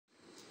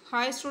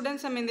Hi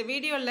students, நம்ம இந்த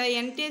வீடியோல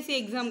NTSE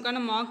examக்கான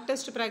mock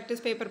test practice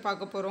paper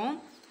பார்க்க போறோம்.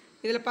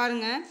 இதில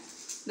பாருங்க,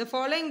 the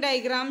following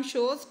diagram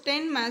shows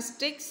 10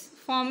 mastics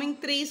forming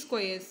 3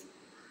 squares.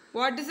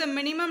 What is the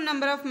minimum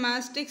number of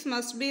mastics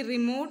must be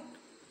removed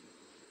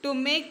to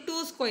make 2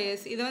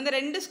 squares? இது வந்து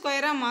ரெண்டு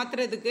ஸ்கொயரா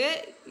மாத்துறதுக்கு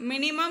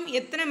minimum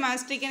எத்தனை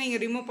mastic நீங்க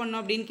ரிமூவ்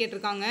பண்ணனும் அப்படினு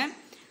கேட்டிருக்காங்க.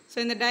 சோ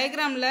இந்த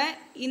டயகிராம்ல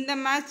இந்த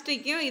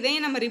masticயும்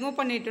இதையும் நம்ம ரிமூவ்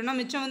பண்ணிட்டோம்னா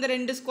மிச்சம் வந்து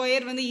ரெண்டு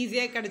ஸ்கொயர் வந்து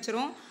ஈஸியா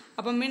கிடைச்சிரும்.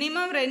 அப்ப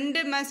மினிமம் ரெண்டு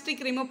mastic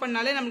ரிமூவ்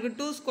பண்ணாலே நமக்கு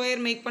 2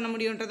 ஸ்கொயர் மேக் பண்ண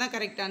முடியும்ன்றது தான்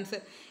கரெக்ட்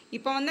ஆன்சர்.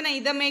 இப்போ வந்து நான்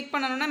இத மேக்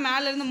பண்ணனும்னா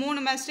மேல இருந்து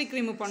 3 mastic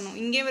ரிமூவ் பண்ணனும்.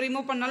 இங்கே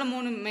ரிமூவ் பண்ணாலும்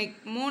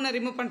 3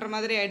 ரிமூவ் பண்ற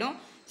மாதிரி ஆயிடும்.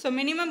 சோ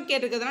மினிமம்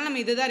கேட்டிருக்கிறதுனால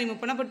நம்ம இதுதான் ரிமூவ்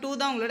பண்ணோம். அப்ப 2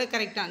 தான் உங்களோட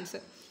கரெக்ட்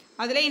ஆன்சர்.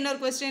 அதுல இன்னொரு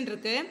क्वेश्चन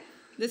இருக்கு.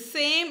 The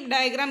same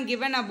diagram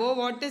given above,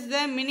 what is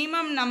the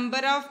minimum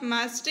number of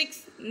mastics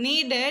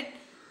needed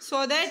so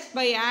that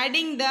by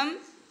adding them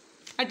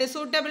at a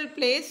suitable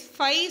place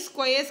 5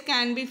 squares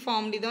can be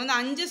formed? இது வந்து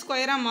 5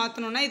 ஸ்கொயரா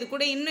மாத்தணும்னா இது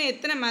கூட இன்னும்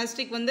எத்தனை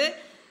mastic வந்து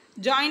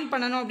ஜாயின்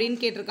பண்ணனும் அப்படினு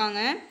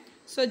கேட்டிருக்காங்க.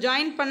 சோ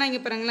ஜாயின் பண்ணா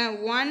இங்க பாருங்க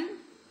 1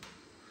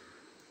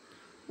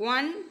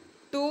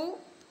 2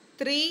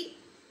 3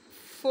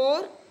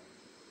 4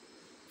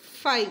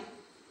 5.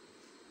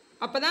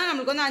 அப்பதான்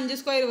நமக்கு வந்து 5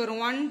 ஸ்கொயர்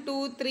வரும். 1 2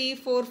 3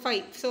 4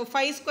 5. சோ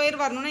 5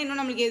 ஸ்கொயர் வரணும்னா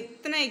இன்னும் நமக்கு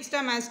எத்தனை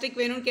எக்ஸ்ட்ரா mastic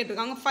வேணும்னு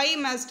கேட்டிருக்காங்க. 5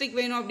 mastic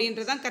வேணும்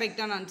அப்படின்றது தான்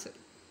கரெக்ட்டான ஆன்சர்.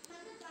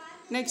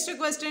 நெக்ஸ்ட்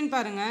क्वेश्चन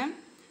பாருங்க.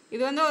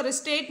 இது வந்து ஒரு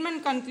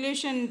ஸ்டேட்மென்ட்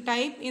கன்க்ளூஷன்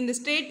டைப். இந்த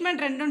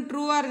ஸ்டேட்மென்ட் ரெண்டும்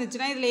ட்ரூவா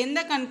இருந்துச்சுனா இதுல எந்த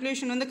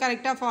கன்க்ளூஷன் வந்து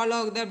கரெக்ட்டா ஃபாலோ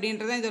ஆகுது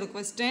அப்படின்றது தான் இதோட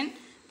क्वेश्चन.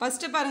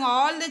 ஃபர்ஸ்ட் பாருங்க,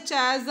 all the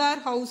chairs are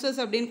houses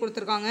அப்படினு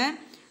கொடுத்திருக்காங்க.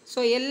 சோ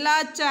எல்லா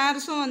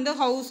சேர்ஸும் வந்து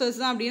houses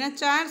தான் அப்படினா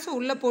சேர்ஸ்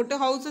உள்ள போட்டு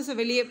houses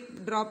வெளியே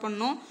டிரா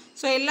பண்ணனும்.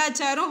 சோ எல்லா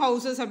சேரும்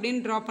houses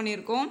அப்படினு டிரா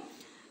பண்ணிருக்கோம்.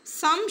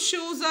 some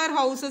shoes are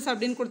houses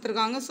அப்படினு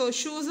கொடுத்திருக்காங்க. சோ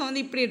shoes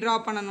வந்து இப்படி டிரா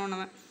பண்ணனும்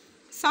நம்ம.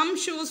 some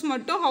shoes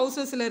மட்டும்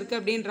housesல இருக்கு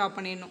அப்படினு டிரா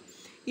பண்ணிடணும்.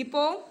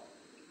 இப்போ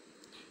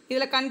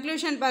இதுல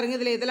கன்க்ளூஷன் பாருங்க,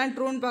 இதுல இதெல்லாம்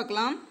ட்ரூன்னு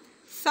பார்க்கலாம்.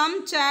 some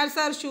chairs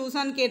are shoes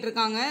ன்னு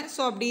கேட்டிருக்காங்க. சோ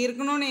அப்படி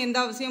இருக்கணும்னு எந்த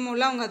அவசியமும்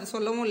இல்ல, அவங்க அத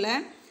சொல்லவும் இல்ல.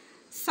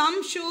 some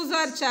shoes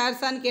are chairs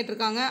ன்னு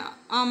கேட்டிருக்காங்க.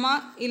 ஆமா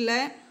இல்ல.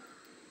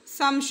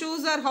 some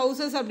shoes are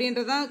houses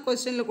அப்படின்றத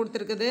क्वेश्चनல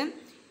கொடுத்திருக்குது.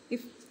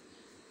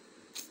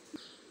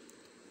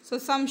 சோ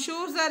some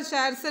shoes are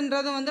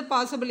chairsன்றது வந்து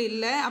பாசிபிள்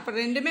இல்ல. அப்ப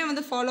ரெண்டுமே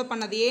வந்து ஃபாலோ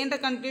பண்ணாது. A ன்ற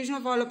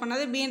கன்க்ளூஷனை ஃபாலோ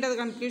பண்ணாது, B ன்ற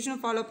கன்க்ளூஷனை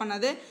ஃபாலோ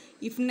பண்ணாது.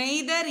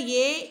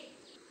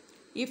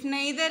 if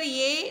neither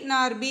A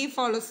nor B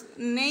follows,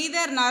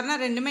 neither nor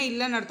ரெண்டுமே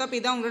இல்லன்னு அர்த்தம். அப்ப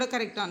இதான் உங்களோட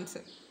கரெக்ட்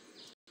ஆன்சர்.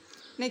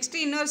 நெக்ஸ்ட்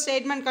இன்னொரு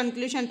ஸ்டேட்மென்ட்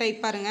கன்க்ளூஷன் டைப்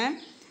பாருங்க.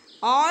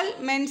 all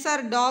men's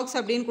are dogs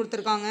அப்படினு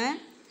கொடுத்திருக்காங்க.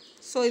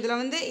 சோ இதுல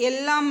வந்து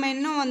எல்லா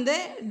மென்னும் வந்து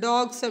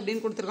dogs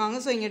அப்படினு கொடுத்திருக்காங்க.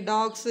 சோ இங்க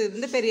dogs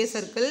வந்து பெரிய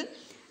சர்க்கிள்.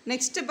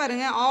 நெக்ஸ்ட்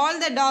பாருங்க, all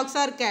the dogs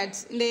are cats.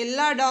 இந்த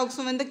எல்லா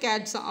டாக்ஸும் வந்து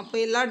cats. அப்ப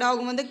எல்லா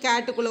டாகும் வந்து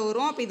கேட்டுக்குள்ள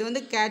வரும். அப்ப இது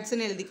வந்து cats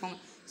ன்னு எழுதிக்கோங்க.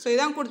 சோ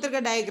இதான்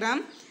கொடுத்திருக்க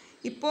டயகிராம்.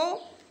 இப்போ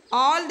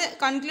all the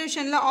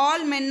conclusionல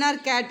all men are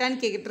cat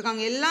ன்னு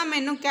கேட்டிருக்காங்க. எல்லா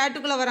மென்னும்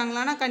கேட்டுக்குள்ள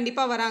வராங்களானா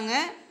கண்டிப்பா வராங்க.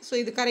 சோ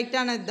இது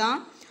கரெக்ட்டானது தான்.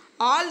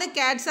 all the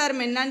cats are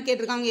men ன்னு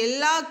கேட்டிருக்காங்க.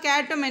 எல்லா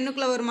கேட்டும்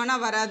மென்னுக்குள்ள வருமானா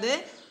வராது.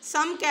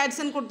 some cats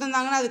ன்னு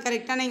கொடுத்திருந்தாங்கன்னா அது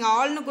கரெக்ட்டா. நீங்க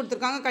all ன்னு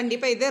கொடுத்திருக்காங்க,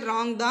 கண்டிப்பா இது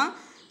ராங் தான்.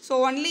 so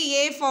only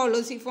A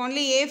follows. if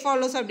only A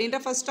follows அப்படின்ற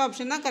ஃபர்ஸ்ட்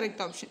ஆப்ஷன் தான்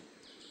கரெக்ட் ஆப்ஷன்.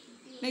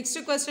 நெக்ஸ்ட்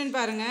क्वेश्चन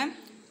பாருங்க.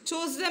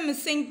 choose the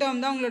missing term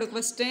தான் உங்களோட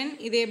क्वेश्चन.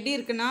 இது எப்படி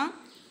இருக்குன்னா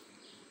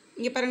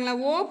இங்க பாருங்க,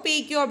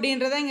 OPQ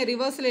அப்படின்றத இங்க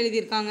ரிவர்ஸ்ல எழுதி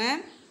இருக்காங்க.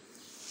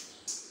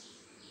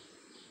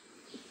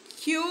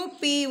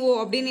 QPO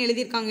அப்படினு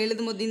எழுதி இருக்காங்க.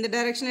 எழுதும்போது இந்த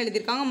டைரக்ஷன் எழுதி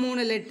இருக்காங்க,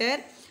 3 லெட்டர்.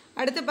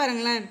 அடுத்து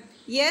பாருங்க,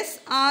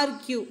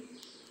 SRQ.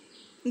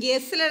 இங்க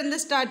Sல இருந்து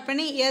ஸ்டார்ட்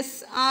பண்ணி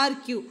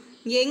SRQ.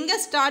 இங்க எங்க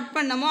ஸ்டார்ட்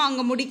பண்ணமோ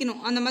அங்க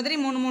முடிக்கணும். அந்த மாதிரி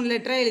 3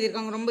 லெட்டரா எழுதி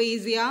இருக்காங்க, ரொம்ப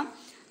ஈஸியா.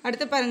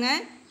 அடுத்து பாருங்க,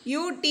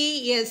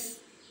 UTS.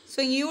 சோ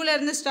இங்க U ல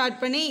இருந்து ஸ்டார்ட்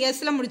பண்ணி S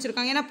ல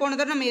முடிச்சிருக்காங்க. ஏனா போன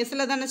தடவை நம்ம S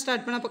ல தான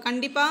ஸ்டார்ட் பண்ணோம். அப்ப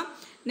கண்டிப்பா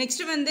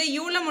நெக்ஸ்ட் வந்து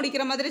U ல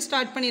முடிக்கிற மாதிரி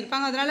ஸ்டார்ட்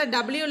பண்ணிருப்பாங்க. அதனால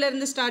W ல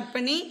இருந்து ஸ்டார்ட்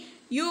பண்ணி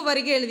U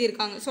வரைக்கும் எழுதி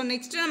இருக்காங்க. சோ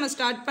நெக்ஸ்ட் நம்ம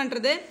ஸ்டார்ட்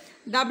பண்றது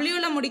W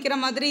ல முடிக்கிற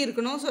மாதிரி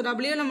இருக்கணும். சோ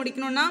W ல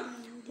முடிக்கணும்னா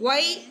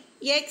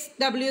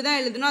YXW தான்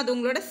எழுதணும். அது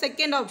உங்களோட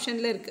செகண்ட்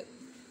ஆப்ஷன்ல இருக்கு.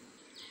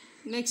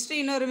 நெக்ஸ்ட்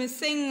இன்னொரு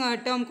மிஸ்ஸிங்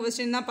டேர்ம்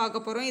क्वेश्चन தான்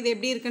பார்க்க போறோம். இது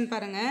எப்படி இருக்குன்னு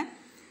பாருங்க.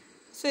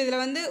 சோ இதுல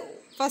வந்து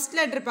ஃபர்ஸ்ட்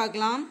லெட்டர்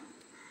பார்க்கலாம்.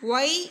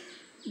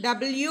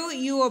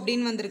 YWU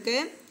அப்படினு வந்திருக்கு.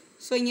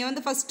 சோ இங்க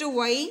வந்து ஃபர்ஸ்ட்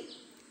Y,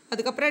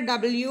 அதுக்கு அப்புறம்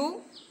W,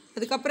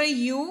 அதுக்கு அப்புறம்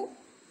U,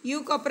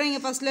 க்கு அப்புறம் இங்க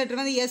ஃபர்ஸ்ட் லெட்டர்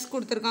வந்து S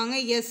கொடுத்திருக்காங்க.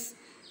 S.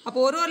 அப்ப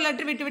ஒரு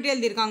லெட்டர் விட்டு விட்டு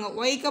எழுதி இருக்காங்க.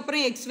 Y க்கு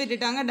அப்புறம் X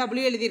விட்டுட்டாங்க,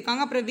 W எழுதி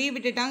இருக்காங்க, அப்புறம் V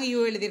விட்டுட்டாங்க,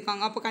 U எழுதி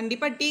இருக்காங்க. அப்ப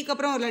கண்டிப்பா T க்கு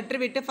அப்புறம் ஒரு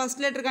லெட்டர் விட்டு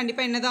ஃபர்ஸ்ட் லெட்டர்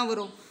கண்டிப்பா என்னதான்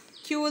வரும்?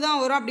 Q தான்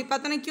வரும். அப்படி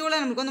பார்த்தா Q ல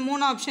நமக்கு வந்து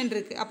 3 ஆப்ஷன்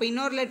இருக்கு. அப்ப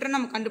இன்னொரு லெட்டர்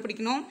நம்ம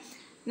கண்டுபிடிக்கணும்.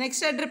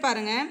 நெக்ஸ்ட் லெட்டர்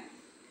பாருங்க.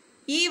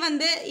 E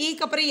வந்து E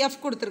க்கு அப்புறம் F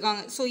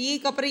கொடுத்திருக்காங்க. சோ E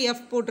க்கு அப்புறம்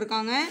F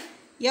போட்டுருக்காங்க.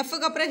 F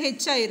க்கு அப்புறம்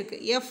H ஆயிருக்கு.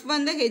 F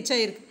வந்து H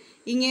ஆயிருக்கு.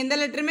 இங்க எந்த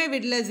லெட்டருமே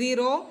விடல,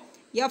 0.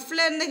 F ல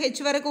இருந்து H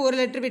வரைக்கும் ஒரு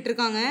லெட்டர்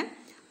விட்டுருக்காங்க.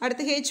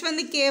 அடுத்து H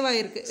வந்து K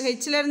ஆயிருக்கு.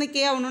 H ல இருந்து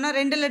K ஆவணும்னா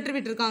 2 லெட்டர்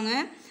விட்டுருக்காங்க.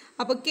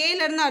 அப்போ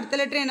கேலேருந்து அடுத்த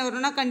லெட்டர் என்ன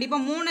வரும்னா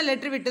கண்டிப்பாக 3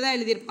 லெட்டர் விட்டு தான்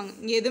எழுதியிருப்பாங்க.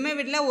 இங்கே எதுவுமே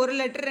விடல, 1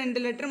 லெட்டர்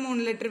 2 லெட்டர்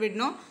 3 லெட்டர்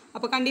விடணும்.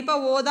 அப்போ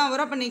கண்டிப்பாக ஓ தான்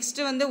வரும். அப்போ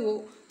நெக்ஸ்ட்டு வந்து ஓ.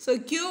 ஸோ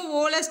கியூ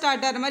ஓவில்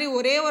ஸ்டார்ட் ஆகிற மாதிரி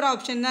ஒரே ஒரு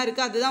ஆப்ஷன் தான்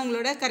இருக்குது. அதுதான்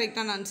உங்களோட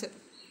கரெக்டான ஆன்சர்.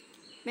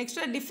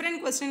 நெக்ஸ்ட்டு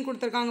டிஃப்ரெண்ட் கொஸ்டின்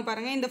கொடுத்துருக்காங்க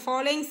பாருங்கள். இந்த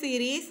following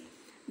series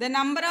the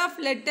number of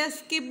letters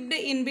skipped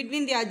in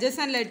between the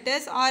adjacent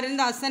letters are in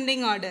the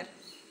ascending order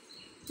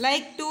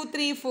like 2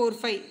 3 4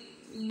 5.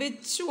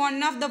 which one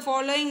of the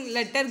following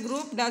letter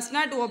group does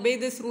not obey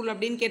this rule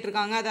அப்படின்னு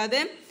கேட்டிருக்காங்க. அதாவது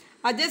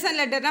adjacent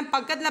letterனா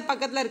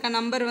பக்கத்தில் இருக்க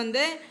number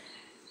வந்து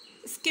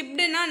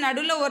ஸ்கிப்டுனா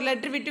நடுவில் ஒரு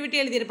letter விட்டு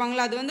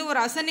எழுதியிருப்பாங்களா, அது வந்து ஒரு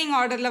அசெண்டிங்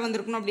ஆர்டரில்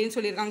வந்திருக்கணும் அப்படின்னு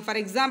சொல்லியிருக்காங்க.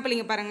 ஃபார் எக்ஸாம்பிள்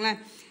இங்கே பாருங்களேன்,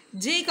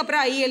 ஜிக்கு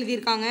அப்புறம் ஐ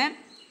எழுதியிருக்காங்க.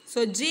 ஸோ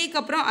ஜிக்கு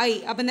அப்புறம் ஐ,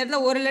 அப்போ இந்த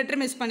இடத்துல ஒரு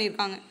லெட்டர் மிஸ்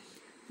பண்ணியிருக்காங்க.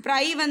 அப்புறம்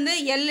ஐ வந்து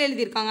எல்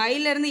எழுதியிருக்காங்க.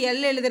 ஐலேருந்து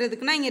எல்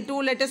எழுதுறதுக்குன்னா இங்கே 2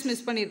 லெட்டர்ஸ்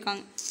மிஸ்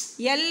பண்ணியிருக்காங்க.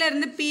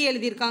 எல்லேருந்து பி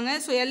எழுதியிருக்காங்க.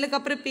 ஸோ எல்லுக்கு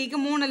அப்புறம் பிக்கு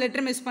 3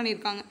 லெட்டர் மிஸ்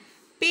பண்ணியிருக்காங்க.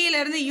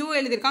 பியிலேருந்து யூ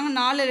எழுதியிருக்காங்க,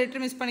 4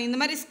 லெட்டர் மிஸ் பண்ணி. இந்த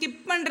மாதிரி ஸ்கிப்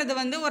பண்ணுறது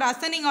வந்து ஒரு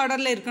அசெண்டிங்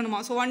ஆர்டரில் இருக்கணுமா.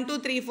 ஸோ 1 2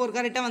 3 4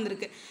 கரெக்டாக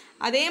வந்திருக்கு.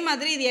 அதே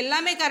மாதிரி இது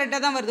எல்லாமே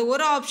கரெக்டாக தான் வருது,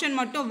 ஒரு ஆப்ஷன்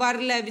மட்டும்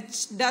வரல,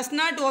 which does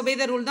not obey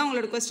the rule தான்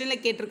உங்களோட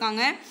கொஸ்டினில்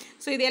கேட்டிருக்காங்க.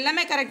 ஸோ இது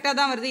எல்லாமே கரெக்டாக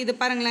தான் வருது. இது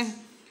பாருங்களேன்,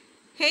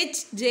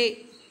 ஹெச் ஜே,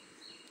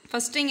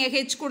 ஃபஸ்ட்டு இங்கே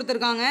ஹெச்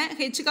கொடுத்துருக்காங்க,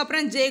 ஹெச்சுக்கு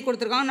அப்புறம் ஜே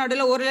கொடுத்துருக்காங்க,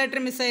 நடுவில் ஒரு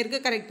லெட்டர் மிஸ் ஆகிருக்கு,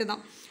 கரெக்டு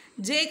தான்.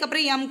 ஜேக்கு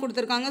அப்புறம் எம்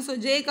கொடுத்துருக்காங்க. ஸோ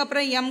ஜேக்கு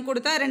அப்புறம் எம்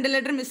கொடுத்தா 2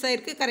 லெட்டர் மிஸ்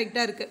ஆகிருக்கு,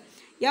 கரெக்டாக இருக்குது.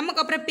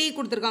 எம்முக்கு அப்புறம் பி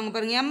கொடுத்துருக்காங்க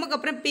பாருங்கள், எம்முக்கு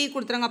அப்புறம் பி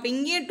கொடுத்துருக்காங்க. அப்போ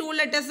இங்கேயும் 2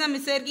 லெட்டர்ஸ் தான்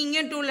மிஸ் ஆயிருக்கு,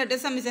 இங்கேயும் 2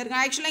 லெட்டர்ஸ் தான் மிஸ் ஆயிருக்கு.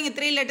 ஆக்சுவலாக இங்கே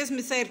 3 லெட்டர்ஸ்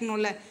மிஸ்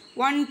ஆயிருக்கணும்ல,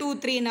 1 2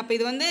 3. அப்போ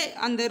இது வந்து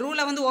அந்த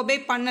ரூலை வந்து ஒபே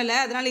பண்ணலை,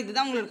 அதனால்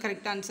இதுதான் உங்களோட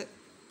கரெக்ட் ஆன்சர்.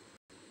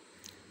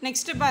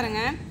 நெக்ஸ்ட்டு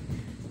பாருங்கள்,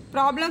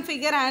 ப்ராப்ளம்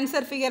ஃபிகர்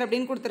ஆன்சர் ஃபிகர்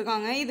அப்படின்னு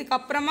கொடுத்துருக்காங்க.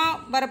 இதுக்கப்புறமா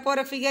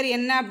வரப்போகிற ஃபிகர்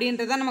என்ன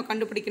அப்படின்றத நம்ம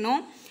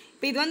கண்டுபிடிக்கணும்.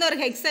 இப்போ இது வந்து ஒரு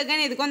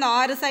ஹெக்ஸகன், இதுக்கு வந்து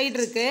 6 சைடு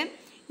இருக்குது.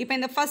 இப்போ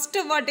இந்த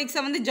ஃபஸ்ட்டு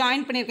வேர்டெக்ஸை வந்து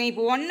ஜாயின் பண்ணியிருக்கேன்.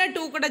 இப்போ 1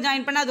 2 கூட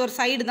ஜாயின் பண்ணால் அது ஒரு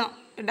சைடு தான்,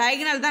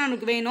 டயகனல் தான்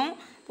நமக்கு வேணும்.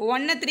 இப்போ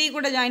 1 3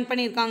 கூட ஜாயின்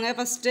பண்ணியிருக்காங்க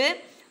ஃபஸ்ட்டு,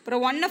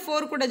 அப்புறம் 1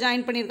 4 கூட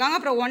ஜாயின் பண்ணியிருக்காங்க,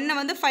 அப்புறம் 1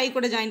 வந்து 5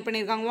 கூட ஜாயின்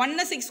பண்ணியிருக்காங்க.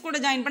 1 6 கூட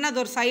ஜாயின் பண்ணால்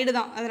அது ஒரு சைடு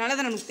தான், அதனால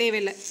அது நமக்கு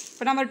தேவையில்லை.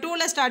 இப்போ நம்ம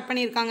 2ல் ஸ்டார்ட்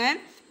பண்ணியிருக்காங்க.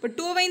 இப்போ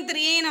 2வையும்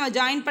 3ஐயும் நம்ம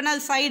ஜாயின் பண்ணால்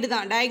அது சைடு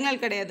தான்,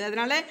 டயகனல் கிடையாது.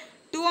 அதனால்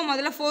 2வை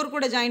முதல்ல 4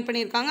 கூட ஜாயின்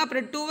பண்ணியிருக்காங்க,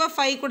 அப்புறம் 2வை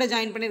 5 கூட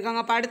ஜாயின்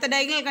பண்ணியிருக்காங்க. அப்போ அடுத்த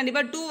டயகனல்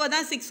கண்டிப்பாக 2வை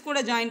தான் 6 கூட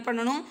ஜாயின்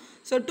பண்ணணும்.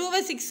 ஸோ 2வை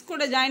 6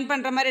 கூட ஜாயின்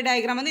பண்ணுற மாதிரி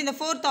டயக்ராம் வந்து இந்த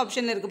 4th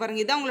ஆப்ஷனில் இருக்குது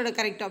பாருங்கள், இதுதான் உங்களோட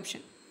கரெக்ட்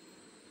ஆப்ஷன்.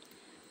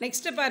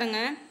 நெக்ஸ்ட்டு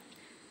பாருங்கள்,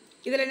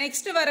 இதில்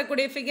நெக்ஸ்ட்டு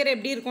வரக்கூடிய ஃபிகர்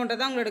எப்படி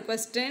இருக்கும்ன்றதான் உங்களோட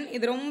கொஸ்டின்.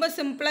 இது ரொம்ப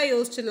சிம்பிளாக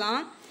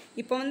யோசிச்சிடலாம்.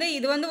 இப்போ வந்து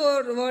இது வந்து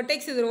ஒரு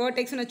வேர்டெக்ஸ், இது ஒரு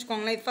வேர்டெக்ஸ்னு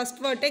வச்சுக்கோங்களேன். இது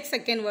ஃபஸ்ட் வேர்டெக்ஸ்,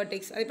 செகண்ட்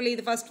வேர்டெக்ஸ். அதே போல்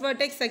இது first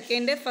vertex,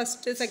 second,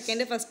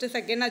 first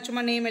second நான்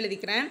சும்மா நேம்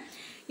எழுதிக்கிறேன்.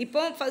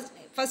 இப்போ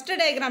ஃபஸ்ட்டு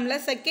டயக்ராமில்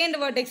செகண்ட்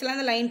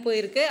வேர்டெக்ஸ்லேருந்து லைன்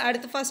போயிருக்கு,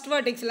 அடுத்து ஃபஸ்ட்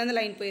வேர்டெக்ஸ்லேருந்து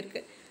லைன் போயிருக்கு,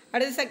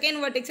 அடுத்து செகண்ட்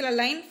வேர்டெக்ஸில்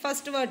லைன்,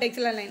 ஃபஸ்ட்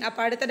வேர்டெக்ஸில் லைன்.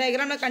 அப்போ அடுத்த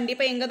டயக்ராமில்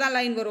கண்டிப்பாக எங்கே தான்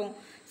லைன் வரும்,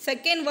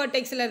 செகண்ட்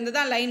வேர்டெக்ஸ்லேருந்து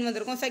தான் லைன்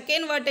வந்திருக்கும்.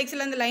 செகண்ட்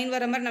வேர்டெக்ஸ்லேருந்து லைன்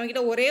வர மாதிரி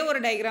நம்மக்கிட்ட ஒரே ஒரு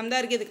டயக்ராம்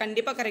தான் இருக்குது. இது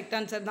கண்டிப்பாக கரெக்ட்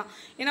ஆன்சர் தான்.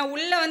 ஏன்னா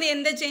உள்ளே வந்து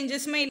எந்த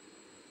சேஞ்சஸுமே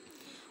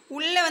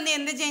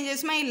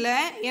இல்லை.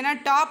 ஏன்னா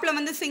டாப்பில்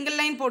வந்து சிங்கிள்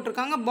லைன்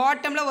போட்டிருக்காங்க,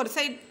 பாட்டமில் ஒரு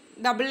சைட்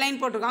டபுள் லைன்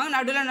போட்டிருக்காங்க,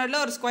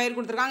 நடுவில் ஒரு ஸ்கொயர்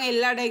கொடுத்துருக்காங்க.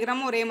 எல்லா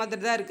டயக்ராமும் ஒரே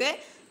மாதிரி தான்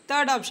இருக்குது.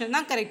 தேர்ட் ஆப்ஷன்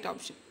தான் கரெக்ட்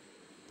ஆப்ஷன்.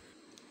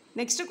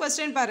 நெக்ஸ்ட்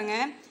கொஸ்டின்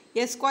பாருங்கள்,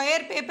 a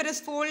square paper is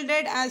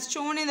folded as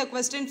shown in the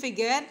question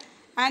figure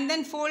and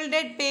then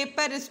folded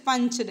paper is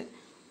punched.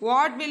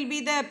 What will be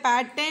the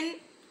pattern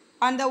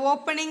on the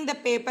opening the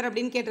paper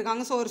அப்படின்னு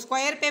கேட்டிருக்காங்க. So ஒரு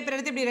square paper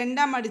எடுத்து இப்படி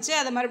 2ஆக மடித்து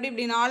அதை மறுபடியும்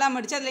இப்படி 4ஆக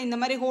மடித்து அதில் இந்த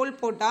மாதிரி ஹோல்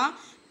போட்டால்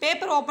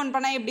பேப்பர் ஓப்பன்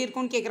பண்ணால் எப்படி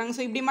இருக்கும்னு கேட்குறாங்க.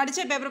 ஸோ இப்படி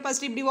மடித்த பேப்பர்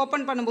ஃபஸ்ட்டு இப்படி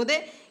ஓப்பன் பண்ணும்போது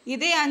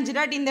இதே 5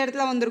 டாட் இந்த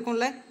இடத்துல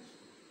வந்திருக்கும்ல,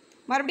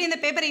 மறுபடியும் இந்த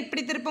பேப்பரை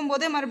இப்படி திருப்பும்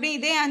போது மறுபடியும்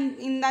இதே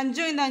இந்த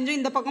 5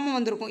 இந்த பக்கமும்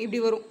வந்திருக்கும்,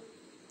 இப்படி வரும்.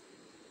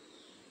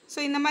 ஸோ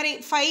இந்த மாதிரி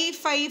 5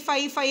 5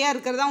 5 5ஆக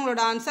இருக்கிறது தான்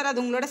உங்களோட ஆன்சர்.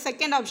 அது உங்களோட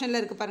செகண்ட் ஆப்ஷனில்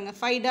இருக்குது பாருங்கள்,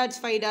 5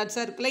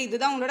 டாட்ஸாக இருக்குல்ல,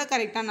 இதுதான் உங்களோட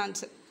கரெக்டான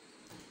ஆன்சர்.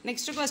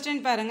 நெக்ஸ்ட்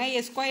கொஸ்டின் பாருங்கள்,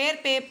 a square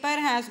paper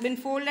has been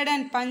folded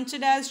and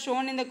punched as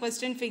shown in the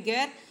question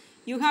figure.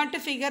 You have to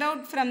figure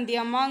out from the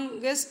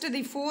amongst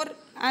the 4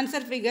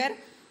 answer figure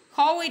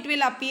how it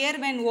will appear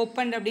when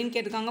opened அப்படின்னு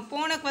கேட்டிருக்காங்க.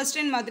 போன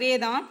question மாதிரியே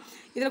தான்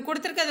இதில்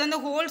கொடுத்துருக்கிறது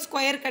வந்து whole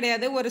square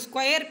கிடையாது. ஒரு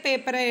ஸ்கொயர்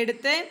பேப்பரை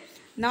எடுத்து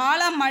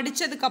 4ஆக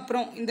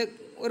மடித்ததுக்கப்புறம் இந்த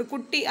ஒரு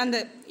குட்டி அந்த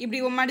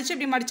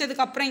இப்படி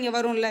மடித்ததுக்கப்புறம் இங்கே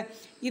வரும்ல,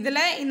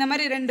 இதில் இந்த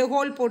மாதிரி 2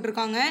 ஹோல்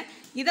போட்டிருக்காங்க.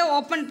 இதை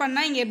ஓப்பன்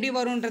பண்ணால் இங்கே எப்படி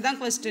வரும்ன்றதான்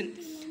கொஸ்டின்.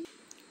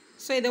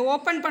 ஸோ இதை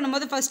ஓப்பன்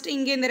பண்ணும்போது ஃபஸ்ட்டு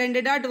இங்கே இந்த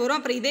 2 டாட் வரும்,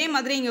 அப்புறம் இதே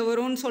மாதிரி இங்கே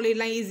வரும்னு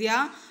சொல்லிடலாம்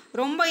ஈஸியாக.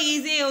 ரொம்ப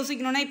ஈஸியாக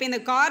யோசிக்கணும்னா இப்போ இந்த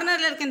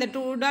கார்னரில் இருக்க இந்த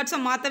 2 டாட்ஸை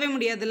மாற்றவே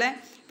முடியாதுல்ல.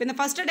 இப்போ இந்த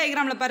ஃபஸ்ட்டு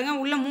டயக்ராமில் பாருங்கள்,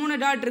 உள்ள 3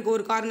 டாட் இருக்குது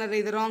ஒரு கார்னர்,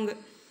 இது ராங்கு.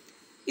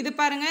 இது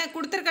பாருங்கள்,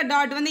 கொடுத்துருக்க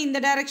டாட் வந்து இந்த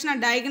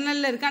டைரெக்ஷனாக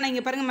டயகனலில் இருக்குது, ஆனால்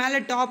இங்கே பாருங்கள் மேலே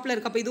டாப்பில்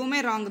இருக்குது, அப்போ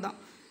இதுவுமே ராங் தான்.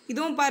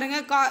 இதுவும்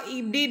பாருங்கள்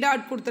இப்படி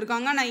டாட்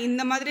கொடுத்துருக்காங்க, நான்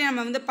இந்த மாதிரி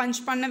நம்ம வந்து பஞ்ச்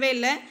பண்ணவே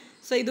இல்லை.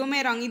 ஸோ இதுவுமே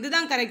ராங்.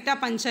 இதுதான் கரெக்டாக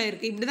பஞ்ச்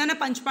ஆகிருக்கு. இப்படி தானே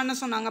பஞ்ச் பண்ண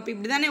சொன்னாங்க, அப்போ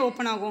இப்படி தானே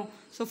ஓப்பன் ஆகும்.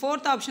 ஸோ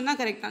 4th ஆப்ஷன்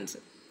தான் கரெக்ட்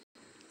ஆன்சர்.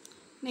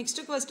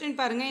 நெக்ஸ்ட்டு கொஸ்டின்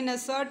பாருங்கள், in a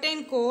certain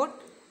code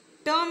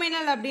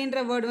terminal அப்படின்ற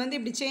வேர்டு வந்து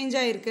இப்படி சேஞ்ச்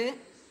ஆகிருக்கு.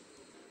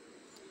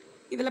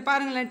 இதில்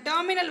பாருங்களேன்,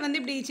 டெர்மினல் வந்து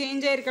இப்படி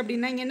சேஞ்ச் ஆகிருக்கு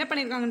அப்படின்னா இங்கே என்ன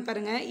பண்ணியிருக்காங்கன்னு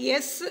பாருங்கள்,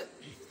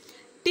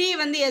 டி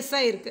வந்து எஸ்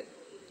ஆகிருக்கு,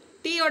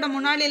 டீயோட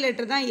முன்னாடி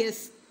லெட்டர் தான்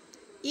எஸ்,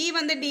 E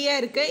வந்து D-ஆ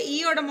இருக்குது,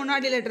 E-ஓட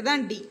முன்னாடி லெட்டர்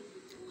தான் D.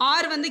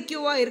 R வந்து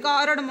Q-ஆ இருக்குது,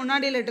 R-ஓட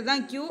முன்னாடி லெட்டர்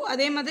தான் Q.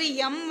 அதே மாதிரி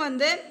M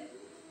வந்து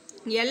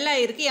L-ஆ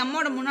இருக்குது,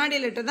 M-ஓட முன்னாடி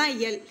லெட்டர் தான்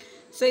L.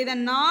 ஸோ இதை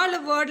 4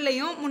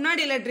 வேர்ட்லையும்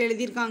முன்னாடி லெட்டர்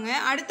எழுதியிருக்காங்க,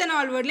 அடுத்த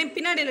 4 வேர்ட்லையும்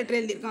பின்னாடி லெட்டர்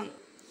எழுதியிருக்காங்க.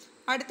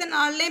 அடுத்த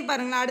 4லேயும்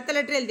பாருங்களேன், அடுத்த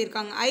லெட்டர்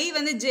எழுதியிருக்காங்க. I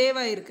வந்து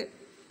J-வா இருக்குது,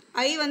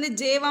 I வந்து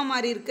J-வா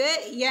மாறி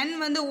இருக்குது, N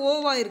வந்து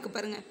O-வா இருக்குது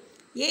பாருங்கள்,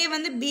 A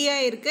வந்து B-ஆ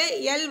இருக்குது,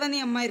 L வந்து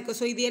M-ஆ இருக்குது.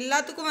 ஸோ இது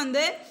எல்லாத்துக்கும்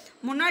வந்து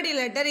முன்னாடி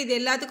லெட்டர், இது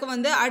எல்லாத்துக்கும்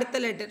வந்து அடுத்த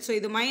லெட்டர். ஸோ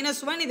இது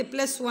 -1, இது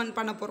 +1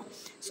 பண்ண போகிறோம்.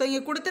 ஸோ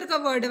இங்கே கொடுத்துருக்க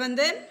வேர்டு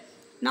வந்து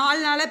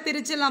 4 நாளாக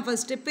பிரிச்சிடலாம்.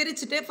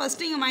 பிரிச்சுட்டு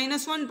ஃபஸ்ட்டு இங்கே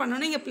 -1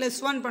 பண்ணணும், இங்கே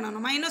 +1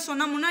 பண்ணணும்.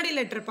 -1னா முன்னாடி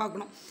லெட்டர்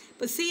பார்க்கணும்.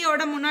 இப்போ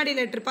C-ஓட முன்னாடி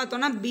லெட்டர்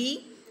பார்த்தோன்னா B,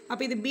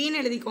 அப்போ இது Bன்னு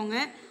எழுதிக்கோங்க.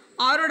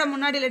 R-ஓட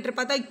முன்னாடி லெட்டர்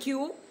பார்த்தா Q,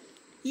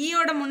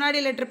 E-ஓட முன்னாடி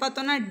லெட்டர்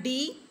பார்த்தோன்னா D,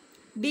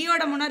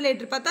 D-ஓட முன்னாடி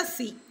லெட்டர் பார்த்தா C.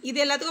 இது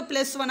எல்லாத்துக்கும்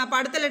 +1, அப்போ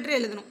அடுத்த லெட்டர்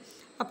எழுதணும்.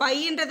 அப்போ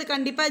ஐன்றது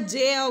கண்டிப்பாக J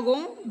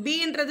ஆகும்,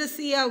 Bன்றது C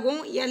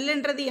ஆகும்,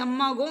 Lன்றது M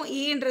ஆகும்,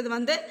 Eன்றது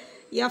வந்து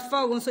F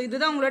ஆகும். ஸோ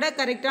இதுதான் உங்களோட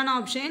கரெக்டான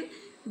ஆப்ஷன்.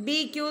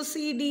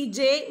 BQCDJ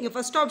இங்கே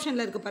ஃபஸ்ட்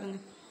ஆப்ஷனில் இருக்குது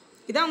பாருங்கள்,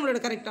 இதுதான் உங்களோட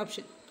கரெக்ட்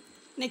ஆப்ஷன்.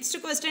 நெக்ஸ்ட்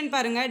கொஸ்டின்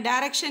பாருங்கள்,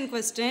 direction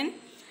question.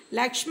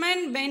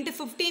 Lakshman went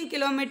 15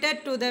 km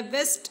to the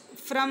west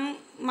from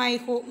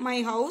my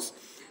house.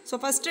 So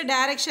first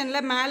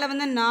டைரக்ஷனில் மேலே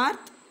வந்து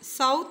நார்த்,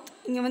 சவுத்,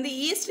 இங்கே வந்து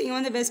ஈஸ்ட், இங்கே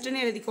வந்து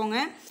வெஸ்ட்டுன்னு எழுதிக்கோங்க.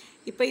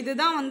 இப்போ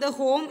இதுதான் வந்து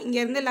ஹோம்.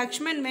 இங்கேருந்து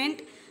Lakshman went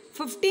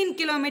 15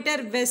 km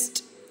west.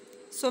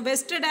 So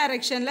west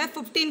டைரக்ஷனில்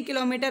 15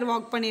 km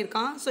வாக்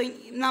பண்ணியிருக்கான். ஸோ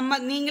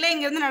நீங்களே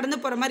இங்கேருந்து நடந்து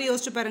போகிற மாதிரி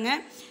யோசிச்சு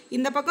பாருங்கள்.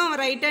 இந்த பக்கம்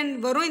ரைட் ஹேண்ட்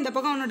வரும், இந்த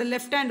பக்கம் அவனோட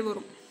லெஃப்ட் ஹேண்ட்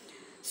வரும்.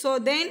 So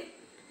then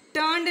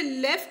டேர்ன்டு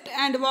left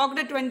and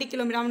walked 20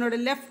 km. அவனோட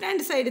லெஃப்ட்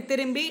ஹேண்ட் சைடு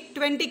திரும்பி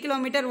 20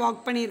 km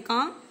வாக்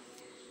பண்ணியிருக்கான்.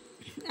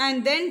 And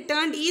then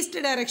turned east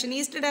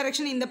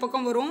direction இந்த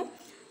பக்கம் வரும்.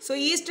 ஸோ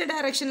ஈஸ்ட்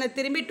டைரக்ஷனில்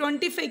திரும்பி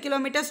 25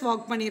 km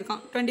வாக்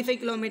பண்ணியிருக்கான், 25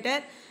 km.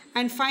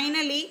 அண்ட்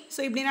ஃபைனலி ஸோ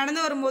இப்படி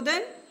நடந்து வரும்போது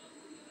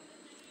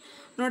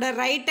உன்னோட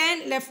ரைட்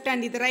ஹேண்ட் லெஃப்ட்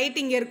ஹேண்ட், இது ரைட்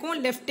இங்கே இருக்கும்,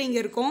 லெஃப்ட் இங்கே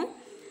இருக்கும்.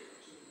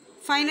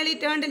 ஃபைனலி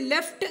டேர்ன்டு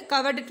லெஃப்ட்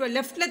கவர்டு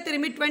லெஃப்ட்டில்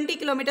திரும்பி 20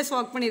 km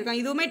வாக் பண்ணியிருக்கான்.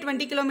 இதுவுமே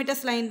 20 km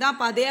லைன் தான்,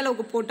 அப்போ அதே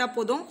அளவுக்கு போட்டால்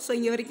போதும். ஸோ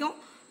இங்கே வரைக்கும்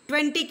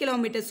 20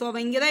 km. ஸோ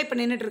அவன் இங்கே தான் இப்போ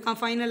நின்றுட்டுருக்கான்.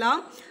 ஃபைனலாக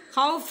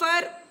how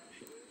per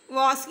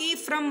was he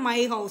from my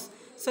house.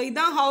 So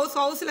இதுதான்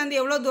ஹவுஸ்லேருந்து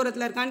எவ்வளோ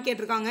தூரத்தில் இருக்கான்னு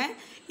கேட்டிருக்காங்க.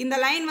 இந்த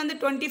லைன் வந்து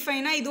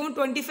 25னா இதுவும்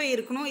 25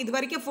 இருக்கணும், இது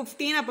வரைக்கும்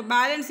 15. அப்போ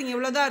பேலன்ஸிங்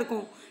எவ்வளோ தான்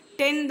இருக்கும்,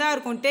 10 தான்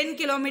இருக்கும். 10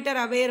 km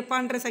அவே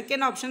இருப்பான்ற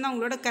செகண்ட் ஆப்ஷன் தான்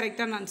உங்களோட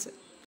கரெக்டான ஆன்சர்.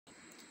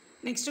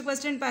 நெக்ஸ்ட்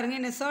கொஸ்டின் பாருங்கள்,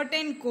 இந்த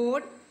சர்டன்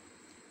கோட்.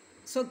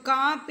 ஸோ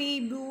கா, பி,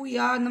 பூ,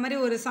 யா இந்த மாதிரி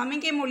ஒரு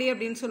சமிக்கை மொழி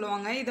அப்படின்னு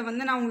சொல்லுவாங்க. இதை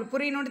வந்து நான் உங்களுக்கு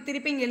புரியணும்னு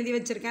திருப்பி இங்கே எழுதி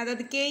வச்சுருக்கேன்.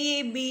 அதாவது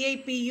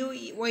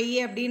KABIPUYA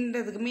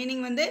அப்படின்றதுக்கு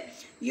மீனிங் வந்து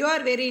யூ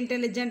ஆர் வெரி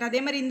இன்டெலிஜென்ட்.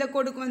 அதே மாதிரி இந்த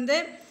கோடுக்கு வந்து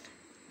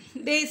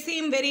தே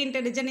சீம் வெரி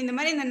இன்டெலிஜென்ட். இந்த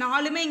மாதிரி இந்த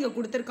 4மே இங்கே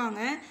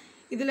கொடுத்துருக்காங்க.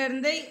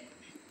 இதிலேருந்து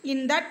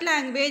in that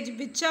language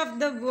which of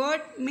the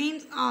word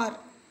means R.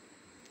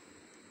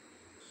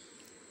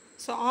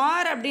 So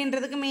R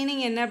அப்படின்றதுக்கு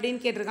மீனிங் என்ன அப்படின்னு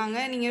கேட்டிருக்காங்க.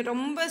 நீங்கள்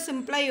ரொம்ப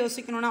சிம்பிளாக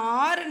யோசிக்கணும்னா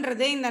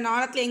ஆறுன்றது இந்த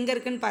நாளத்தில் எங்கே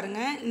இருக்குதுன்னு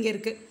பாருங்கள், இங்கே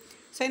இருக்குது.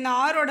 ஸோ இந்த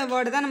ஆரோட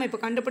வேர்டு தான் நம்ம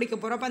இப்போ கண்டுபிடிக்க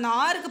போகிறோம். அப்போ அந்த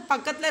ஆருக்கு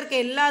பக்கத்தில் இருக்க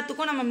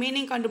எல்லாத்துக்கும் நம்ம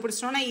மீனிங்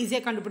கண்டுபிடிச்சிட்டோம்னா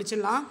ஈஸியாக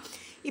கண்டுபிடிச்சிடலாம்.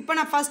 இப்போ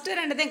நான் ஃபஸ்ட்டு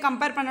ரெண்டுத்தையும்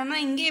கம்பேர்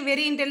பண்ணோன்னா இங்கேயே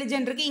வெரி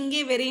இன்டெலிஜென்ட் இருக்குது,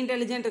 இங்கேயே வெரி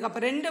இன்டெலிஜென்ட் இருக்குது.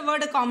 அப்போ 2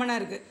 வேர்டு காமனாக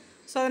இருக்குது.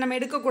 ஸோ அதை நம்ம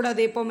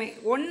எடுக்கக்கூடாது. எப்போவுமே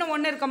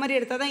ஒன்று இருக்க மாதிரி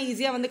எடுத்தால் தான்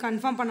ஈஸியாக வந்து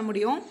கன்ஃபார்ம் பண்ண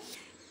முடியும்.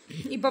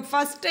 இப்போ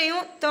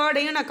ஃபஸ்ட்டையும்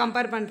தேர்டையும் நான்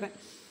கம்பேர் பண்ணுறேன்.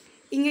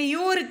 இங்கே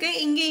யூ இருக்குது,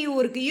 இங்கேயும் யூ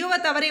இருக்குது. யூவை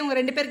தவிர இவங்க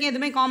 2 பேருக்கும்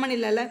எதுவுமே காமன்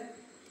இல்லைல்ல.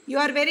 You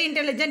are very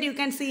intelligent, you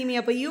can see me.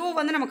 அப்போ யூ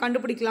வந்து நம்ம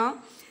கண்டுபிடிக்கலாம்.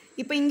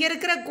 இப்போ இங்கே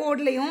இருக்கிற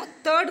கோட்லேயும்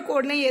தேர்ட்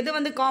கோட்லேயும் எது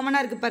வந்து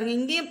காமனாக இருக்குது பாருங்கள்.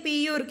 இங்கேயும்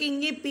பியூ இருக்குது,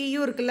 இங்கேயும் பியூ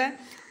இருக்குல்ல.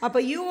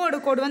 அப்போ யூவோட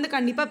கோடு வந்து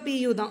கண்டிப்பாக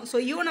பியூ தான். ஸோ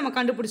யூ நம்ம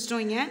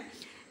கண்டுபிடிச்சிட்டோம். இங்கே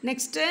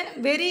நெக்ஸ்ட்டு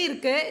வெரி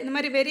இருக்குது. இந்த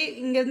மாதிரி வெரி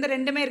இங்கேருந்து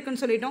 2மே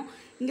இருக்குதுன்னு சொல்லிட்டோம்.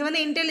 இங்கே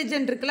வந்து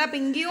இன்டெலிஜென்ட் இருக்குல்ல, அப்போ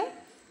இங்கேயும்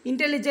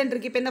இன்டெலிஜென்ட்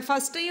இருக்குது. இப்போ இந்த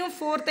ஃபஸ்ட்டையும்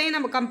ஃபோர்த்தையும்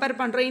நம்ம கம்பேர்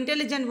பண்ணுறோம்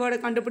இன்டெலிஜென்ட் வேர்டை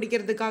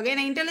கண்டுபிடிக்கிறதுக்காக.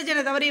 ஏன்னா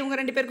இன்டெலிஜென்ட்டை தவிர இவங்க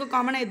 2 பேருக்கும்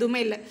காமனாக எதுவுமே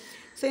இல்லை.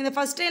 ஸோ இந்த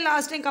ஃபஸ்ட்டையும்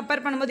லாஸ்ட்டையும்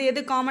கம்பேர் பண்ணும்போது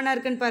எது காமனாக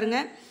இருக்குதுன்னு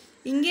பாருங்கள்.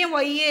 இங்கேயும்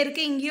ஒய்ஏ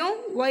இருக்குது, இங்கேயும்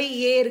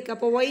ஒய்ஏ இருக்குது.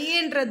 அப்போ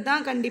ஒய்ஏன்றது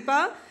தான்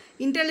கண்டிப்பாக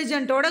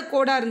இன்டெலிஜென்ட்டோட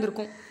கோடாக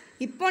இருந்திருக்கும்.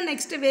 இப்போ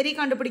நெக்ஸ்ட்டு வெரி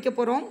கண்டுபிடிக்க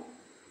போகிறோம்.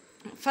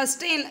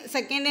 ஃபஸ்ட்டையும்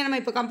செகண்டையும்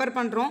நம்ம இப்போ கம்பேர்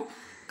பண்ணுறோம்.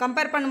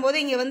 கம்பேர் பண்ணும்போது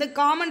இங்கே வந்து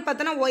காமன்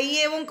பார்த்தோன்னா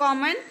ஒய்ஏவும்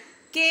காமன்,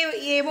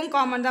 கேஏவும்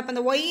காமன் தான். அப்போ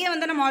அந்த ஒய்ஏ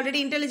வந்து நம்ம ஆல்ரெடி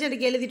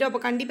இன்டெலிஜென்ட்டுக்கு எழுதிட்டோம்.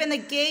 அப்போ கண்டிப்பாக இந்த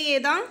கேஏ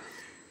தான்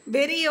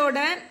வெரியோட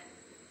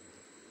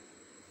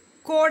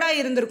கோடாக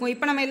இருந்திருக்கும்.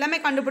 இப்போ நம்ம எல்லாமே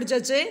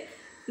கண்டுபிடிச்சாச்சு.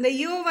 இந்த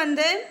யூ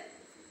வந்து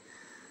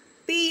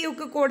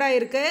பியூக்கு கோடாக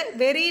இருக்குது,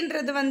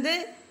 வெரின்றது வந்து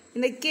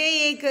இந்த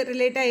கேஏக்கு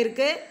ரிலேட்டாக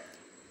இருக்குது,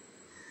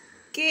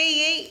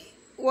 கேஏ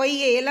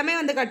ஒய்ஏ எல்லாமே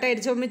வந்து கட்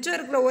ஆகிடுச்சு. மிச்சம்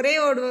இருக்கிற ஒரே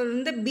ஒரு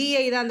வந்து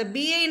பிஐ தான். அந்த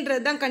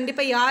பிஐன்றது தான்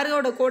கண்டிப்பாக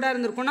யாரோட கோடாக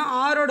இருந்திருக்கும்னா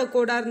ஆரோட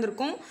கோடாக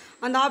இருந்திருக்கும்.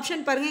 அந்த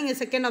ஆப்ஷன் பாருங்கள், இங்கே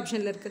செகண்ட்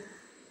ஆப்ஷனில் இருக்குது.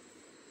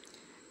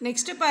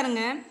 நெக்ஸ்ட்டு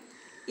பாருங்கள்,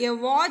 எ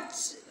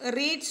watch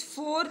reads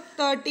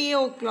 4:30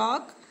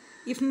 o'clock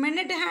if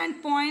minute hand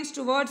points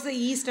towards the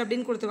east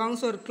அப்படின்னு கொடுத்துருக்காங்க.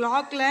 ஸோ ஒரு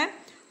கிளாக்கில்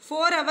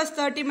 4 hours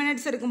 30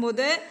 minutes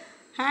இருக்கும்போது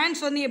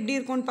ஹேண்ட்ஸ் வந்து எப்படி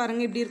இருக்கும்னு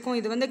பாருங்கள், இப்படி இருக்கும்.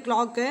 இது வந்து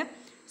கிளாக்கு.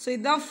 ஸோ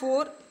இதுதான்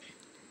 4,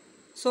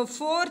 ஸோ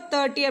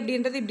 4:30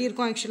 அப்படின்றது இப்படி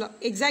இருக்கும் ஆக்சுவலாக.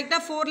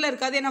 எக்ஸாக்டாக 4ல்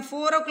இருக்காது, ஏன்னா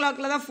 4 o'clock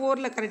தான்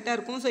 4ல் கரெக்டாக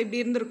இருக்கும். ஸோ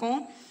இப்படி இருந்திருக்கும்.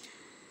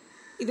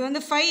 இது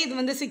வந்து 5, இது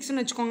வந்து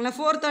 6ன்னு வச்சுக்கோங்களேன்.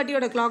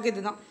 4:30யோட கிளாக்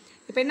இது தான்.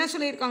 இப்போ என்ன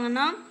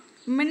சொல்லியிருக்காங்கன்னா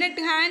minute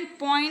hand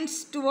points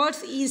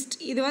towards east.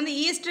 இது வந்து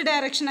ஈஸ்ட்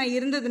டைரக்ஷனாக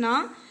இருந்ததுன்னா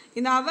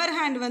இந்த அவர்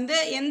ஹேண்ட் வந்து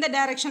எந்த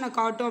டைரக்ஷனை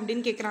காட்டும்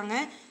அப்படின்னு கேட்குறாங்க.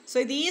 ஸோ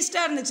இது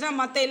ஈஸ்ட்டாக இருந்துச்சுன்னா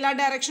மற்ற எல்லா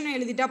டைரக்ஷனும்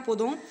எழுதிட்டா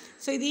போதும்.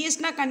 ஸோ இது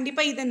ஈஸ்ட்னா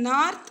கண்டிப்பாக இது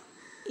நார்த்,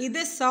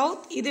 இது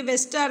சவுத், இது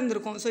வெஸ்ட்டாக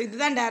இருந்திருக்கும். ஸோ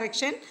இதுதான்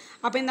டைரக்ஷன்.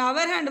 அப்போ இந்த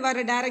அவர் ஹேண்ட்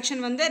வர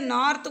டைரக்ஷன் வந்து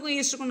நார்த்துக்கும்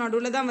ஈஸ்ட்டுக்கும்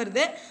நடுவில் தான்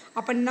வருது.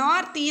 அப்போ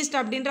நார்த் ஈஸ்ட்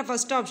அப்படின்ற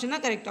ஃபஸ்ட் ஆப்ஷன்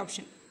தான் correct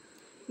option.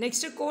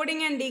 Next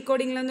coding and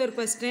டீகோடிங்லேருந்து ஒரு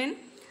question.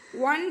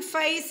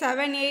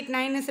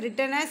 15789 is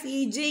written as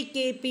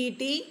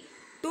EJKPT.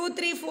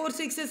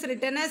 2346 is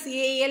written as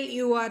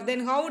ALUR.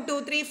 Then how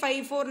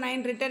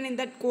 23549 written in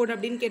that code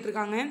அப்படின்னு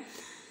கேட்டிருக்காங்க.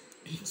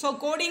 ஸோ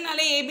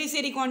கோடிங்னாலே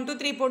ஏபிசிடிக்கு 1 2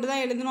 3 போட்டு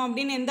தான் எழுதணும்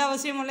அப்படின்னு எந்த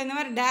அவசியமும் இல்லை. இந்த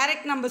மாதிரி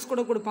டைரக்ட் நம்பர்ஸ்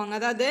கூட கொடுப்பாங்க.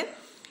 அதாவது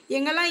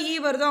எங்கெல்லாம் இ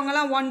வருதோ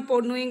அங்கெல்லாம் 1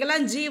 போடணும்,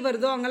 எங்கெல்லாம் ஜி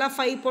வருதோ அங்கெல்லாம்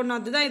 5 போடணும்.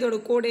 அதுதான் இதோட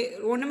கோடு.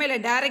 ஒன்றுமே இல்லை,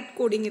 டைரக்ட்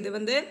கோடிங் இது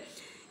வந்து.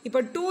 இப்போ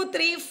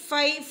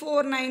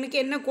 23549க்கு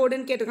என்ன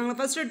கோடுன்னு கேட்டிருக்காங்க.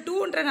 ஃபஸ்ட்டு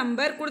 2ன்ற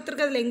நம்பர்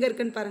கொடுத்துருக்கிறதுல எங்கே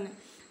இருக்குதுன்னு பாருங்கள்.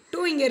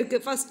 2 இங்கே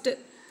இருக்குது ஃபஸ்ட்டு.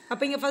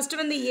 அப்போ இங்கே ஃபஸ்ட்டு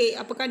வந்து ஏ.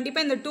 அப்போ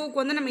கண்டிப்பாக இந்த 2க்கு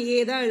வந்து நம்ம ஏ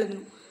தான்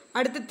எழுதணும்.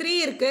 அடுத்து 3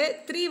 இருக்குது.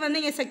 3 வந்து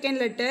இங்கே செகண்ட்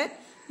லெட்டர்,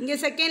 இங்கே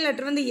செகண்ட்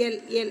லெட்டர் வந்து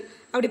எல்.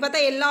 அப்படி பார்த்தா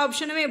எல்லா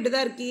ஆப்ஷனுமே இப்படி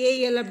தான் இருக்குது,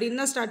 ஏஎல் அப்படின்னு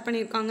தான் ஸ்டார்ட்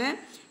பண்ணியிருக்காங்க.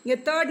 இங்கே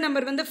தேர்ட்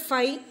நம்பர் வந்து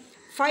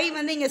 5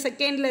 வந்து இங்கே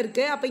செகண்டில்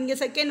இருக்குது. அப்போ இங்கே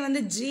செகண்ட்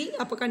வந்து ஜி.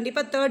 அப்போ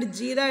கண்டிப்பாக தேர்ட்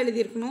ஜி தான்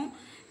எழுதியிருக்கணும்.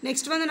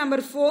 நெக்ஸ்ட் வந்து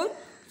நம்பர்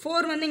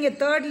 4 வந்து இங்கே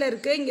தேர்டில்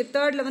இருக்குது. இங்கே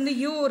தேர்டில் வந்து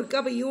யூ இருக்குது.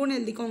 அப்போ யூன்னு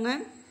எழுதிக்கோங்க.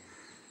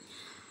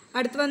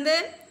 அடுத்து வந்து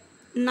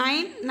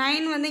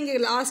 9 வந்து இங்கே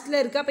லாஸ்ட்டில்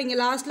இருக்குது. அப்போ இங்கே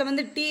லாஸ்ட்டில்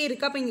வந்து டி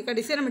இருக்குது. அப்போ இங்கே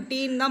கடைசியாக நம்ம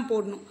டீன்னு தான்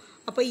போடணும்.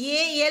 அப்போ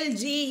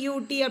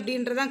ALGUT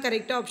அப்படின்றதான்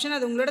கரெக்ட் ஆப்ஷன்.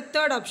 அது உங்களோட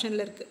தேர்ட்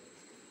ஆப்ஷனில் இருக்குது.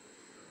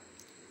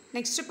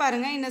 நெக்ஸ்ட்டு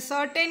பாருங்கள். இந்த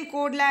certain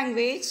code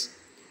language.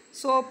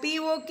 So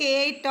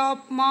POKI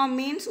top மா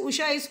means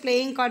Usha is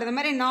playing card. அந்த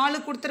மாதிரி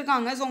 4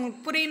 கொடுத்துருக்காங்க. ஸோ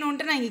உங்களுக்கு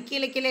புரியணுன்ட்டு நான்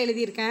இங்கே கீழே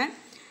எழுதியிருக்கேன்.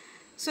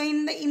 ஸோ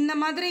இந்த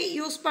மாதிரி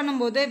யூஸ்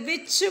பண்ணும்போது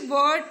which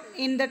word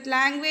in that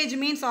language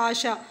means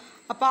Asha.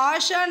 அப்போ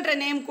ஆஷான்ற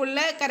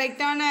நேம்குள்ளே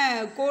கரெக்டான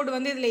கோடு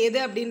வந்து இதில் எது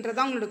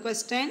அப்படின்றதான் உங்களோட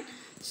கொஸ்டின்.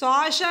 ஸோ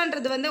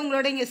ஆஷான்றது வந்து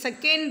உங்களோட இங்கே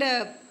செகண்ட்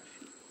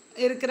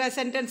இருக்கிற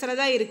சென்டென்ஸில்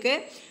தான்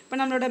இருக்குது. இப்போ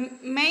நம்மளோட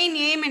மெயின்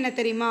எய்ம் என்ன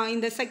தெரியுமா,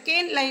 இந்த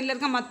செகண்ட் லைனில்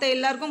இருக்க மற்ற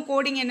எல்லாருக்கும்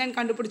கோடிங் என்னன்னு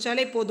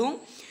கண்டுபிடிச்சாலே போதும்.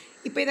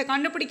 இப்போ இதை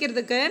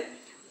கண்டுபிடிக்கிறதுக்கு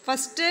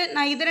ஃபஸ்ட்டு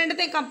நான் இது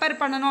ரெண்டுத்தையும்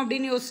கம்பேர் பண்ணணும்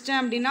அப்படின்னு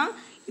யோசித்தேன். அப்படின்னா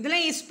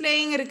இதில் இஸ்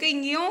பிளேயிங் இருக்குது,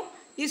 இங்கேயும்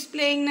இஸ்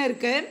பிளேயிங்னு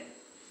இருக்குது.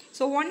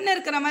 ஸோ 1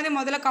 இருக்கிற மாதிரி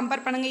முதல்ல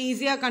கம்பேர் பண்ணுங்கள்,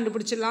 ஈஸியாக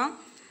கண்டுபிடிச்சிடலாம்.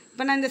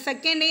 இப்போ நான் இந்த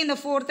செகண்டையும் இந்த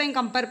 4த்தையும்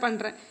கம்பேர்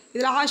பண்ணுறேன்.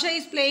 இதில் ஆஷா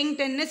இஸ் பிளேயிங்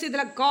டென்னிஸ்,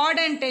 இதில்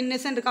கார்ட் அண்ட்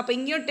டென்னிஸ்ன்னு இருக்குது. அப்போ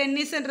இங்கேயும்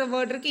டென்னிஸ்ன்ற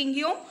வேர்டு இருக்குது,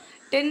 இங்கேயும்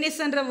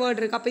டென்னிஸ்ன்ற வேர்டு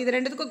இருக்குது. அப்போ இது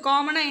ரெண்டுத்துக்கும்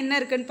காமனாக என்ன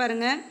இருக்குதுன்னு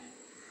பாருங்கள்.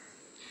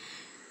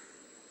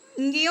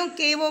 இங்கேயும்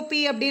KOP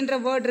அப்படின்ற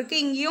வேர்டு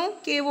இருக்குது, இங்கேயும்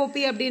KOP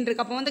அப்படின்னு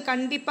இருக்குது. அப்போ வந்து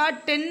கண்டிப்பாக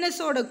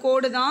டென்னிஸோட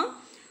கோடு தான்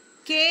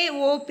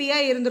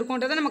KOPயாக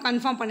இருந்திருக்குன்றதை நம்ம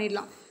கன்ஃபார்ம்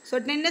பண்ணிடலாம். ஸோ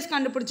டென்னிஸ்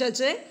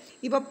கண்டுபிடிச்சாச்சு.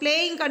 இப்போ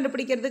பிளேயிங்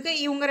கண்டுபிடிக்கிறதுக்கு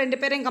இவங்க 2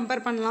 பேரையும்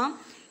கம்பேர் பண்ணலாம்.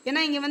 ஏன்னா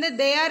இங்கே வந்து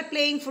தே ஆர்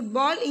பிளேயிங்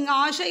ஃபுட்பால், இங்கே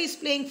ஆஷா இஸ்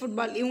பிளேயிங்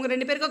ஃபுட்பால். இவங்க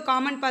 2 பேருக்கும்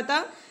காமன் பார்த்தா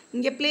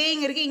இங்கே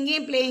பிளேயிங் இருக்குது,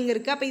 இங்கேயும் பிளேயிங்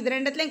இருக்குது. அப்போ இது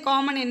ரெண்டுத்துலேயும்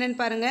காமன் என்னென்னு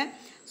பாருங்கள்.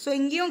 ஸோ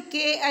இங்கேயும்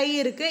KI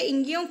இருக்குது,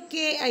 இங்கேயும்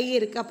KI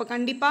இருக்குது. அப்போ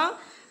கண்டிப்பாக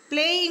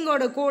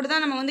பிளேயிங்கோட கோடு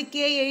தான் நம்ம வந்து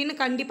KIன்னு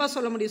கண்டிப்பாக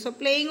சொல்ல முடியும். ஸோ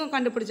பிளேயிங்கும்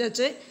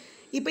கண்டுபிடிச்சாச்சு.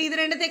 இப்போ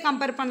இது ரெண்டுத்தையும்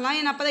கம்பேர் பண்ணலாம்.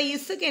 ஏன்னா அப்போ தான்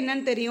இஸ்ஸுக்கு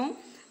என்னன்னு தெரியும்.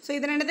 ஸோ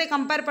இது ரெண்டுத்தையும்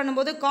கம்பேர்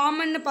பண்ணும்போது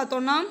காமன்னு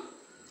பார்த்தோன்னா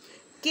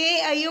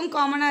KIயும்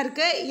காமனாக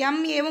இருக்குது,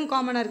 MAவும்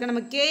காமனாக இருக்குது.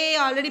 நம்ம KI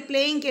ஆல்ரெடி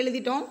பிளேயிங்க்கு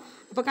எழுதிட்டோம்.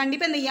 அப்போ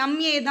கண்டிப்பாக இந்த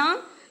MA தான்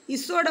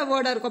இஸ்ஸோட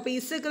வேர்டாக இருக்கும். அப்போ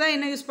இஸ்ஸுக்கு தான்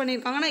என்ன யூஸ்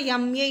பண்ணியிருக்காங்கன்னா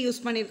MA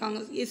யூஸ்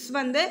பண்ணியிருக்காங்க. இஸ்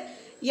வந்து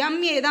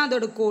MA தான்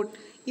அதோட கோட்.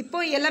 இப்போ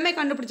எல்லாமே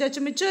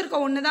கண்டுபிடிச்சாச்சு. மிச்சம் இருக்க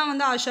ஒன்று தான்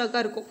வந்து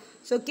ஆஷாக்காக இருக்கும்.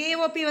 ஸோ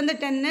KOP வந்து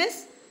டென்னிஸ்,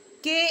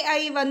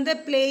 KI வந்து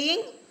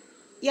பிளேயிங்,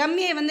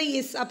 MA வந்து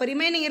இஸ். அப்போ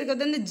ரிமைனிங்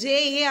இருக்கிறது வந்து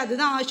JA,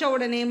 அதுதான்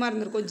ஆஷாவோட நேமாக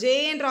இருந்திருக்கும்.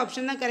 JAன்ற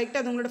ஆப்ஷன் தான் கரெக்ட்.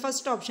 அது உங்களோட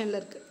ஃபர்ஸ்ட் ஆப்ஷனில்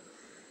இருக்குது.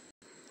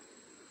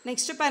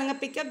 நெக்ஸ்ட்டு பாருங்கள்.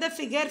 Pick up the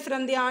figure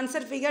from the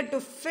answer figure to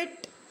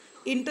fit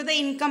into the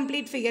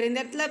incomplete figure. இந்த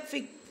இடத்துல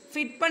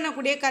ஃபிட்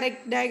பண்ணக்கூடிய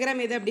கரெக்ட்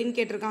டயக்ராம் எது அப்படின்னு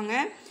கேட்டிருக்காங்க.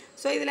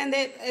 ஸோ இதில் இந்த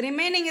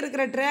ரிமைனிங்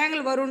இருக்கிற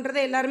ட்ரையாங்கிள்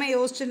வருன்றதை எல்லாருமே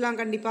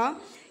யோசிச்சிடலாம்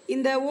கண்டிப்பாக.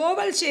 இந்த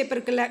ஓவல் ஷேப்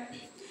இருக்குல்ல,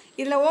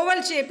 இதில்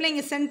ஓவல் ஷேப்பில்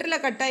இங்கே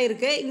சென்டரில் கட்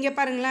ஆகிருக்கு, இங்கே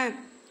பாருங்களேன்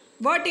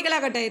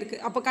வேர்ட்டிக்கலாக கட் ஆகிருக்கு.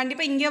 அப்போ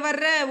கண்டிப்பாக இங்கே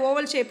வர்ற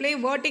ஓவல்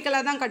ஷேப்லேயும்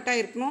வேர்ட்டிக்கலாக தான் கட்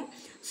ஆகிருக்கணும்.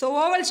 ஸோ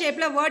ஓவல்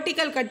ஷேப்பில்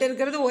வேர்ட்டிக்கல் கட்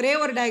இருக்கிறது ஒரே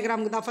ஒரு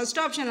டயக்ராமுக்கு தான்.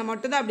 ஃபஸ்ட் ஆப்ஷனில்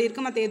மட்டும் தான் அப்படி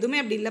இருக்குது, மற்ற எதுவுமே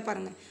அப்படி இல்லை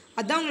பாருங்கள்.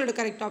 அதுதான் உங்களோட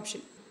கரெக்ட்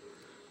ஆப்ஷன்.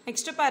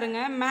 நெக்ஸ்ட்டு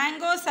பாருங்கள்.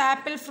 மேங்கோஸ்,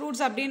 ஆப்பிள்,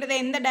 ஃப்ரூட்ஸ் அப்படின்றது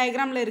எந்த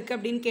டயக்ராமில் இருக்குது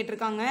அப்படின்னு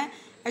கேட்டிருக்காங்க.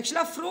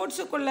 ஆக்சுவலாக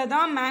ஃப்ரூட்ஸுக்குள்ளே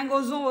தான்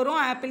மேங்கோஸும் வரும்,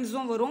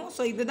 ஆப்பிள்ஸும் வரும்.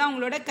 ஸோ இதுதான்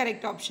உங்களோட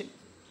கரெக்ட் ஆப்ஷன்.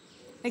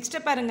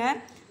 நெக்ஸ்ட்டு பாருங்கள்.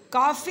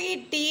 காஃபி,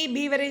 டீ,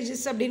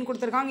 பீவரேஜஸ் அப்படின்னு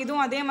கொடுத்துருக்காங்க.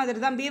 இதுவும் அதே மாதிரி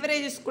தான்.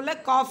 பீவரேஜஸ்க்குள்ளே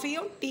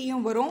காஃபியும்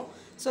டீயும் வரும்.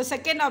 ஸோ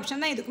செகண்ட்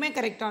ஆப்ஷன் தான் இதுக்குமே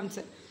கரெக்ட்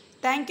ஆன்சர்.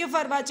 தேங்க்யூ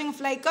ஃபார் வாட்சிங்.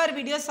 Like our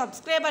videos,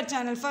 subscribe our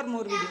channel for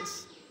more videos.